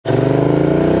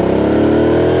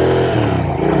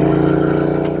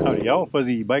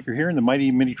Fuzzy Biker here in the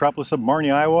mighty metropolis of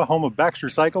Marnie, Iowa, home of Baxter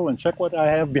Cycle, and check what I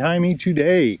have behind me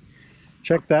today.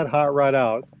 Check that hot rod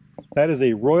out. That is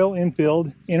a Royal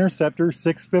Enfield Interceptor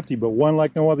 650, but one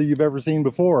like no other you've ever seen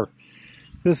before.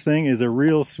 This thing is a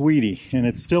real sweetie, and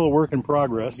it's still a work in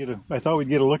progress. I thought we'd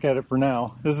get a look at it for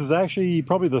now. This is actually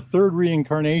probably the third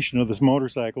reincarnation of this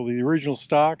motorcycle. The original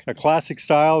stock, a classic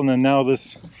style, and then now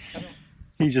this.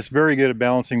 He's just very good at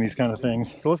balancing these kind of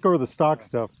things. So let's go over the stock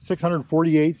stuff.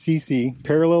 648cc,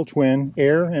 parallel twin,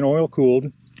 air and oil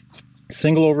cooled,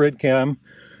 single overhead cam,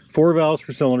 4 valves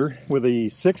per cylinder with a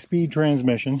 6-speed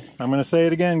transmission. I'm going to say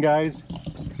it again, guys.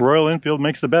 Royal Enfield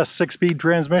makes the best 6-speed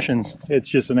transmissions. It's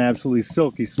just an absolutely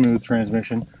silky smooth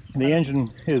transmission. The engine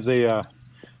is a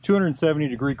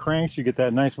 270-degree crank. You get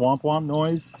that nice womp womp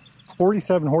noise.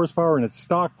 47 horsepower in its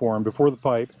stock form before the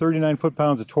pipe, 39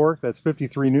 foot-pounds of torque, that's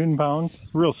 53 newton-pounds.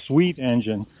 Real sweet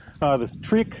engine. The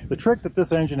trick that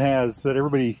this engine has that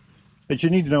you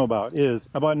need to know about is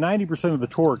about 90% of the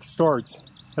torque starts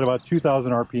at about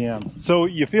 2,000 RPM. So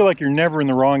you feel like you're never in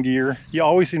the wrong gear. You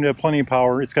always seem to have plenty of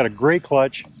power. It's got a great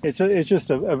clutch. It's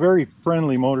just a very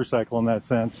friendly motorcycle in that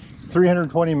sense.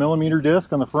 320 millimeter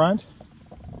disc on the front.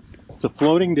 It's a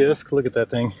floating disc. Look at that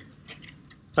thing.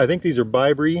 I think these are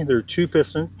bi-bree. They're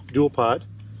 2-piston, dual pot,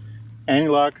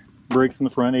 anti-lock brakes in the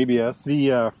front, ABS.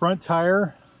 The front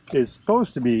tire is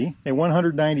supposed to be a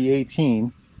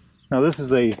 190/18. Now this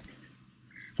is a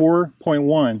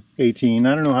 4.1/18.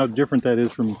 I don't know how different that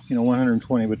is from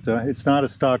 120, but it's not a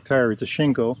stock tire. It's a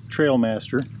Shinko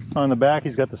Trailmaster. On the back,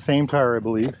 he's got the same tire, I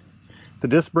believe. The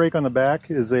disc brake on the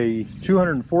back is a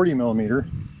 240 millimeter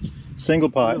single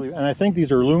pot, and I think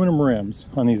these are aluminum rims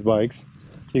on these bikes.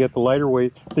 You got the lighter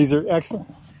weight. These are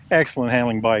excellent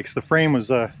handling bikes. The frame was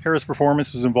Harris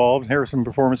Performance was involved. Harrison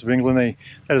Performance of England.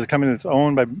 That is a company that's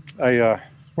owned by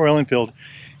Royal Enfield,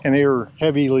 and they are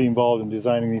heavily involved in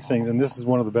designing these things. And this is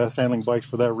one of the best handling bikes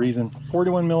for that reason.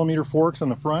 41 millimeter forks on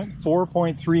the front,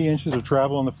 4.3 inches of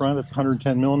travel on the front. That's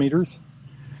 110 millimeters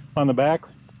on the back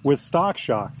with stock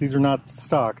shocks. These are not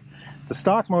stock. The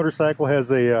stock motorcycle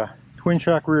has a twin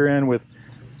shock rear end with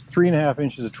 3.5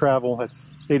 inches of travel. That's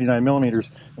 89 millimeters.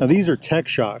 Now these are tech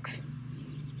shocks,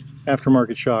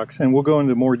 aftermarket shocks, and we'll go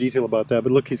into more detail about that.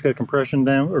 But look, he's got compression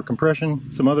down, or compression,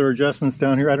 some other adjustments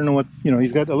down here. I don't know what,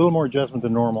 he's got a little more adjustment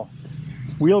than normal.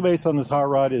 Wheelbase on this hot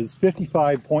rod is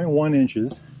 55.1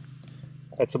 inches.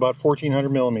 That's about 1,400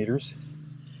 millimeters.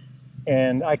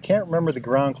 And I can't remember the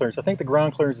ground clearance. I think the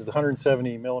ground clearance is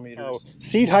 170 millimeters.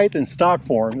 Seat height in stock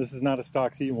form, this is not a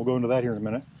stock seat, and we'll go into that here in a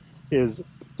minute, is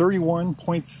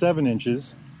 31.7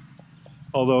 inches.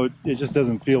 Although it just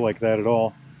doesn't feel like that at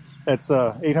all. That's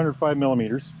 805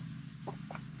 millimeters.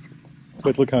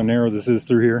 But look how narrow this is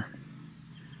through here.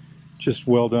 Just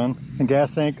well done. And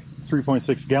gas tank,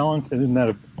 3.6 gallons. And isn't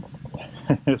that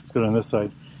let's go on this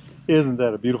side. Isn't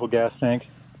that a beautiful gas tank?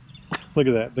 Look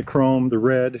at that. The chrome, the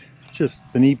red, just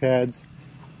the knee pads.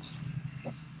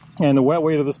 And the wet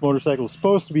weight of this motorcycle is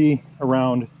supposed to be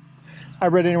around, I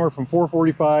read anywhere from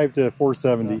 445 to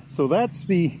 470. So that's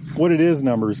the what it is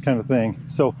numbers kind of thing.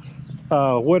 So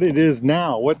what it is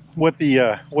now, what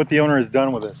the owner has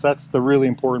done with this, that's the really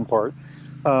important part,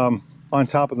 on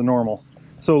top of the normal.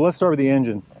 So let's start with the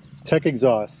engine. Tech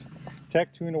exhaust.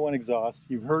 Tech 2-in-1 exhaust.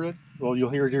 You've heard it. Well, you'll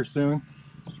hear it here soon.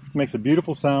 It makes a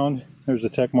beautiful sound. There's a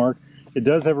Tech mark. It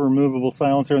does have a removable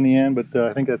silencer in the end, but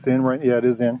I think that's in, right? Yeah, it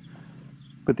is in.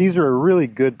 But these are a really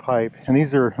good pipe, and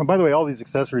these are, oh, by the way, all these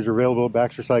accessories are available at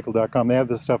BaxterCycle.com. They have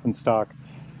this stuff in stock.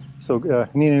 So if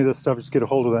you need any of this stuff, just get a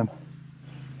hold of them.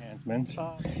 Enhancements.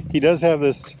 He does have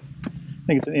this, I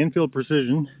think it's an Enfield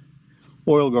Precision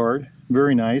oil guard.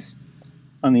 Very nice.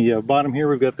 On the bottom here,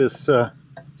 we've got this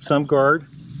sump guard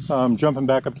jumping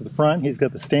back up to the front. He's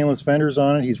got the stainless fenders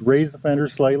on it. He's raised the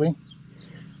fenders slightly.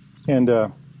 And,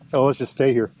 oh, let's just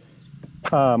stay here.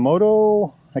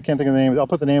 Moto... I can't think of the name. I'll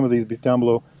put the name of these down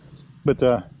below. But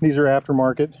these are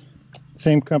aftermarket.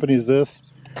 Same company as this.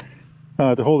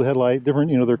 To hold the headlight. Different,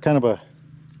 they're kind of a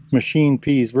machine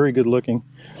piece. Very good looking.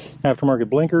 Aftermarket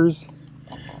blinkers.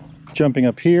 Jumping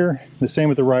up here. The same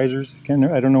with the risers. Again,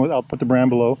 I don't know what, I'll put the brand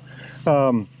below.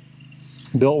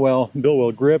 Built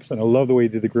well grips. And I love the way he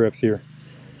did the grips here.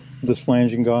 This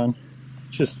flanging gone.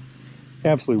 Just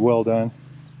absolutely well done.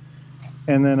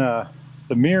 And then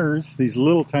the mirrors, these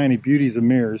little tiny beauties of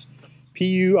mirrors,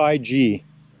 P-U-I-G,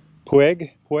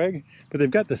 Puig, but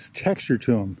they've got this texture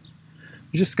to them.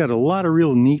 You just got a lot of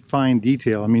real neat, fine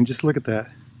detail. I mean, just look at that.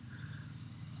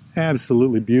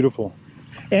 Absolutely beautiful.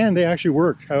 And they actually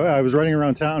worked. I was riding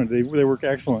around town, and they work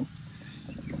excellent.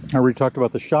 I already talked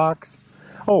about the shocks.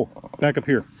 Oh, back up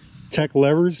here. Tech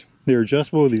levers. They're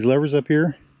adjustable with these levers up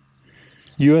here.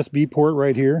 USB port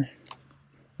right here.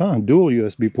 Oh, dual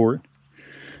USB port.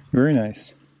 Very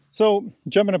nice. So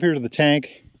jumping up here to the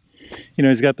tank, you know,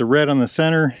 he's got the red on the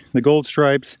center, the gold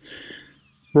stripes,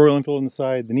 Royal Enfield on the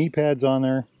side, the knee pads on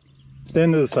there,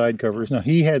 then to the side covers. Now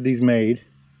he had these made.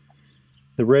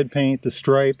 The red paint, the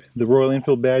stripe, the Royal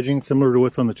Enfield badging, similar to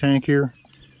what's on the tank here.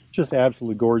 Just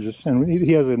absolutely gorgeous. And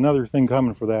he has another thing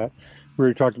coming for that. We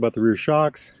already talked about the rear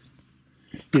shocks.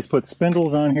 He's put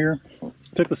spindles on here.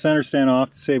 Took the center stand off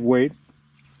to save weight.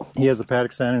 He has a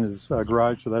paddock stand in his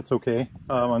garage, so that's okay.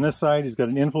 On this side, he's got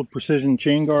an Enfield Precision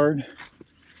chain guard.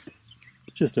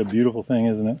 Just a beautiful thing,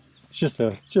 isn't it? It's just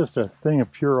a thing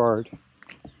of pure art.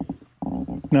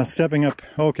 Now stepping up,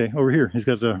 okay, over here, he's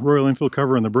got the Royal Enfield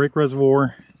cover on the brake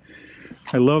reservoir.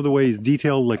 I love the way he's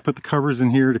detailed, like put the covers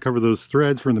in here to cover those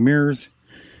threads from the mirrors.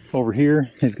 Over here,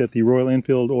 he's got the Royal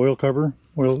Enfield oil cover,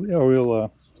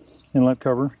 oil inlet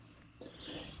cover.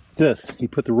 This, he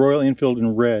put the Royal Enfield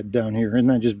in red down here. Isn't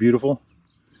that just beautiful?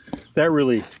 That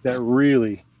really,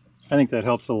 I think that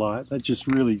helps a lot. That just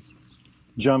really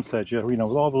jumps at you, you know,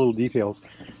 with all the little details.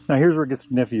 Now here's where it gets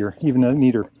niffier, even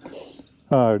neater.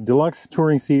 Deluxe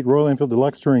touring seat, Royal Enfield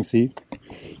Deluxe touring seat.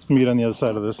 Let me get on the other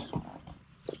side of this.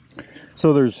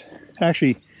 So there's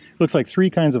actually, looks like three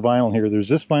kinds of vinyl here. There's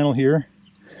this vinyl here,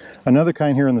 another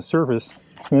kind here on the surface,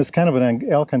 and it's kind of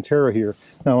an Alcantara here.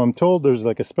 Now I'm told there's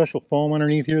like a special foam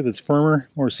underneath here that's firmer,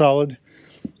 more solid,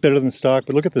 better than stock.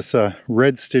 But look at this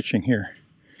red stitching here.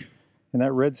 And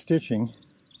that red stitching,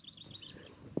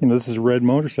 you know, this is a red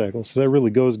motorcycle, so that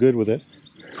really goes good with it.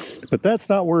 But that's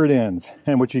not where it ends.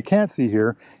 And what you can't see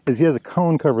here is he has a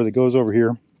cone cover that goes over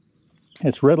here.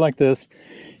 It's red like this,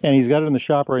 and he's got it in the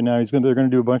shop right now. They're going to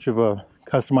do a bunch of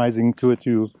customizing to it,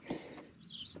 to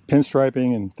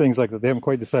pinstriping and things like that. They haven't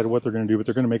quite decided what they're going to do, but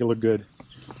they're going to make it look good.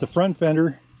 The front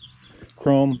fender,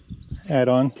 chrome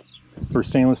add-on, or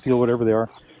stainless steel, whatever they are.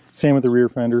 Same with the rear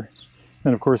fender.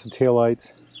 And of course the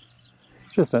taillights.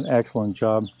 Just an excellent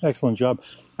job. Excellent job.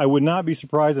 I would not be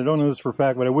surprised, I don't know this for a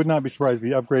fact, but I would not be surprised if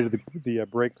he upgraded the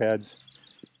brake pads.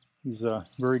 He's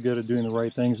very good at doing the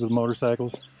right things with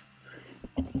motorcycles.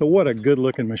 But what a good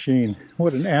looking machine.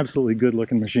 What an absolutely good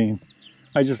looking machine.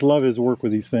 I just love his work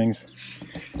with these things.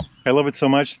 I love it so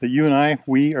much that you and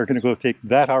we are going to go take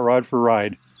that hot rod for a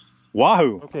ride.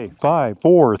 Wahoo! Okay, 5,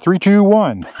 4, 3, 2,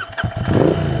 1.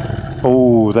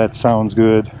 Oh, that sounds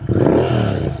good.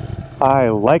 I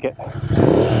like it.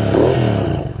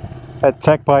 That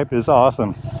tech pipe is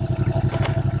awesome.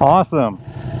 Awesome.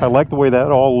 I like the way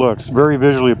that all looks. Very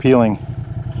visually appealing.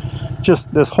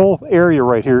 Just this whole area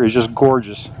right here is just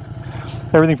gorgeous.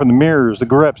 Everything from the mirrors, the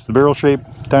grips, the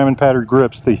barrel-shaped diamond patterned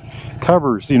grips, the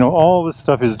covers, you know, all this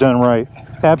stuff is done right.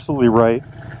 Absolutely right.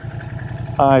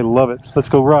 I love it. Let's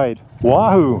go ride.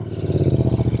 Wahoo!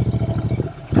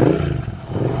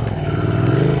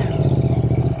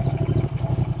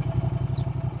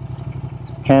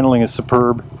 Handling is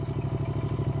superb.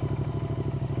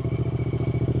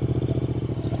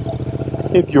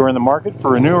 If you're in the market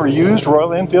for a new or used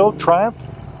Royal Enfield, Triumph,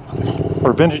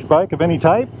 or vintage bike of any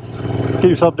type, get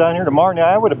yourself down here to Martin,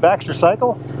 Iowa to Baxter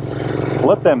Cycle.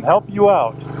 Let them help you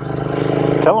out.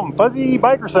 Tell them Fuzzy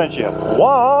Biker sent you.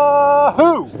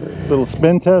 Wahoo! Little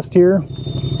spin test here.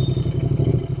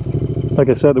 Like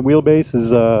I said, the wheelbase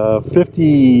is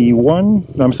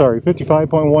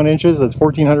 55.1 inches. That's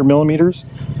 1,400 millimeters.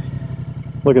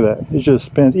 Look at that. It just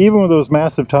spins. Even with those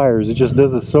massive tires, it just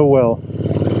does it so well.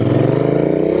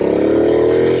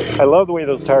 I love the way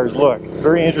those tires look.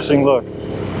 Very interesting look.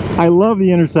 I love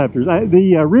the Interceptors.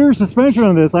 The rear suspension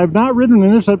on this, I've not ridden an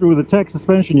Interceptor with a tech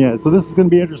suspension yet, so this is going to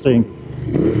be interesting.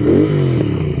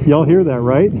 Y'all hear that,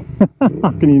 right?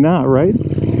 How can you not, right?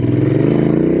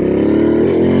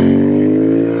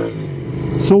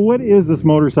 So what is this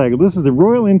motorcycle? This is the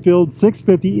Royal Enfield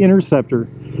 650 Interceptor.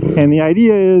 And the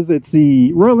idea is, it's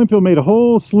the Royal Enfield made a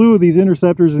whole slew of these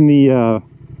Interceptors in the, I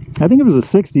think it was the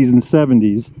 60s and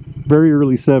 70s. Very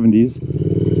early 70s.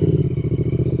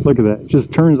 Look at that. It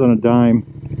just turns on a dime.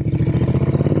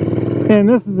 And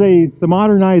this is the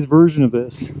modernized version of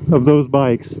this, of those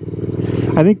bikes.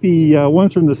 I think the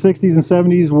ones from the 60s and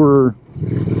 70s were,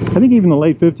 I think even the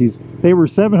late 50s, they were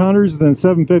 700s then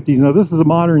 750s. Now this is a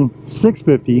modern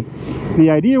 650. The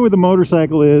idea with the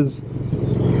motorcycle is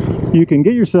you can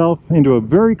get yourself into a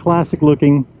very classic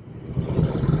looking,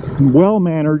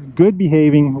 well-mannered, good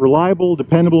behaving, reliable,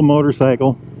 dependable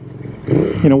motorcycle.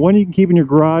 You know, one you can keep in your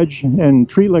garage and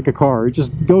treat like a car. It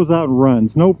just goes out and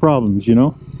runs, no problems, you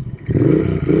know.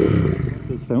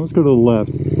 Let's go to the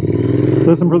left.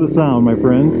 Listen for the sound, my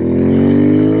friends.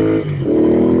 I'm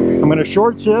going to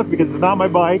short shift because it's not my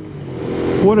bike.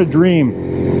 What a dream.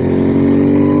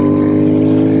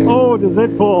 Oh, does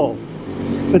it pull?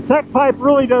 The tech pipe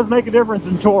really does make a difference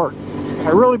in torque. I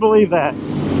really believe that.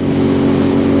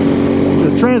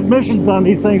 The transmissions on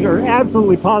these things are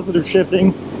absolutely positive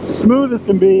shifting, smooth as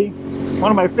can be.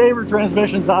 One of my favorite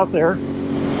transmissions out there.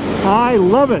 I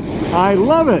love it. I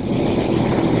love it.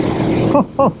 Ho,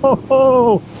 ho, ho,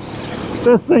 ho.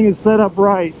 This thing is set up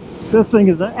right. This thing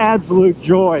is an absolute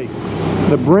joy.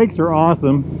 The brakes are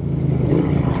awesome.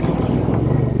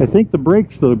 I think the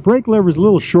brake lever is a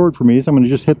little short for me, so I'm going to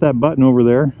just hit that button over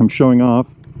there. I'm showing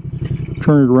off.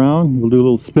 Turn it around. We'll do a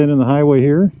little spin in the highway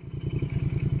here.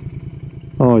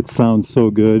 Oh, it sounds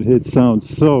so good. It sounds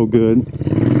so good.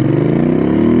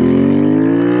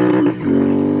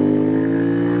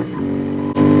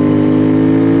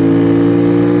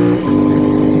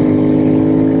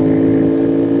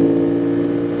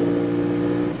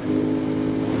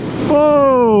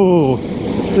 Whoa!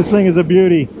 This thing is a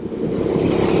beauty.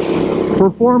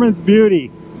 Performance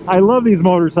beauty. I love these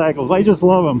motorcycles. I just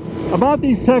love them. About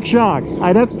these tech shocks,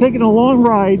 I'd have to take it a long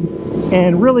ride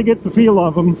and really get the feel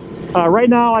of them. Right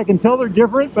now I can tell they're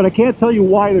different, but I can't tell you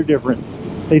why they're different.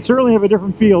 They certainly have a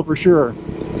different feel for sure.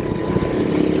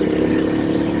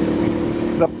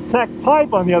 The tech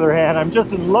pipe, on the other hand, I'm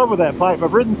just in love with that pipe.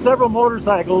 I've ridden several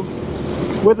motorcycles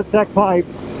with a tech pipe,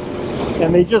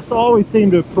 and they just always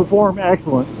seem to perform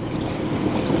excellent.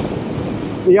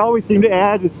 They always seem to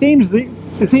add. It seems that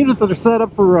they're set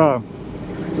up for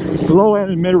low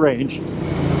end and mid range.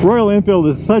 Royal Enfield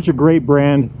is such a great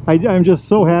brand. I'm just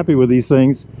so happy with these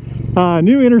things.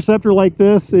 New Interceptor like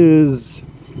this is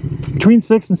between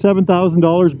 $6,000 and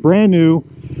 $7,000, brand new,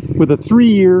 with a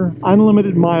 3-year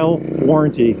unlimited mile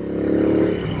warranty.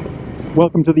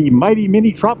 Welcome to the mighty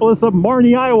mini-tropolis of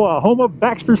Marnie, Iowa, home of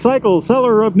Baxter Cycles,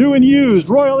 seller of new and used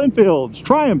Royal Enfields,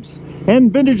 Triumphs,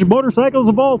 and vintage motorcycles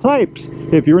of all types.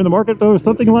 If you're in the market for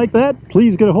something like that,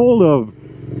 please get a hold of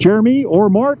Jeremy or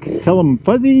Mark. Tell them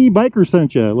Fuzzy Biker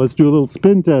sent you. Let's do a little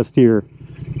spin test here.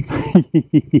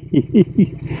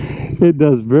 It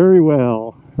does very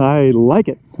well. I like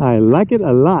it. I like it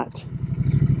a lot.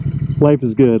 Life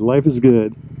is good. Life is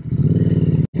good.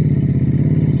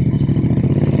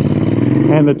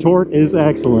 And the torque is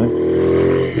excellent.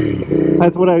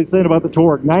 That's what I was saying about the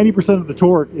torque. 90% of the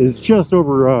torque is just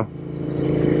over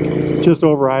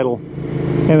idle.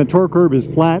 And the torque curve is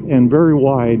flat and very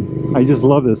wide. I just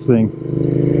love this thing.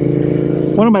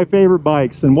 One of my favorite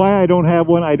bikes, and why I don't have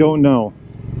one, I don't know.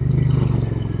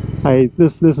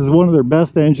 This is one of their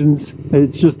best engines.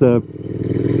 It's just a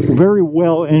very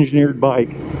well engineered bike.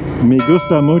 Me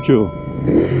gusta mucho.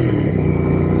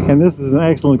 And this is an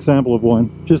excellent example of one.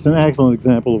 Just an excellent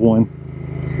example of one.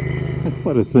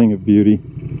 What a thing of beauty.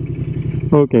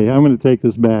 Okay, I'm going to take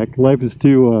this back. Life is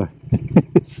too,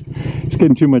 it's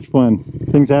getting too much fun.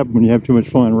 Things happen when you have too much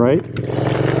fun, right?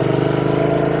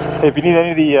 If you need any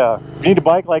of the, if you need a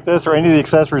bike like this or any of the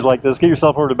accessories like this, get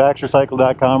yourself over to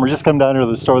BaxterCycle.com or just come down here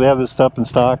to the store. They have this stuff in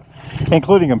stock,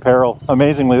 including apparel.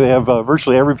 Amazingly, they have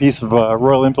virtually every piece of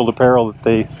Royal Enfield apparel that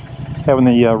they have on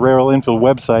the Royal Enfield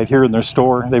website here in their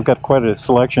store. They've got quite a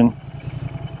selection.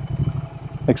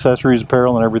 Accessories,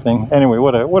 apparel, and everything. Anyway,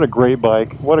 what a great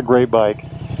bike. What a great bike.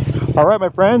 All right, my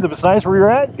friends, if it's nice where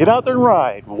you're at, get out there and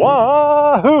ride.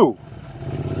 Wahoo!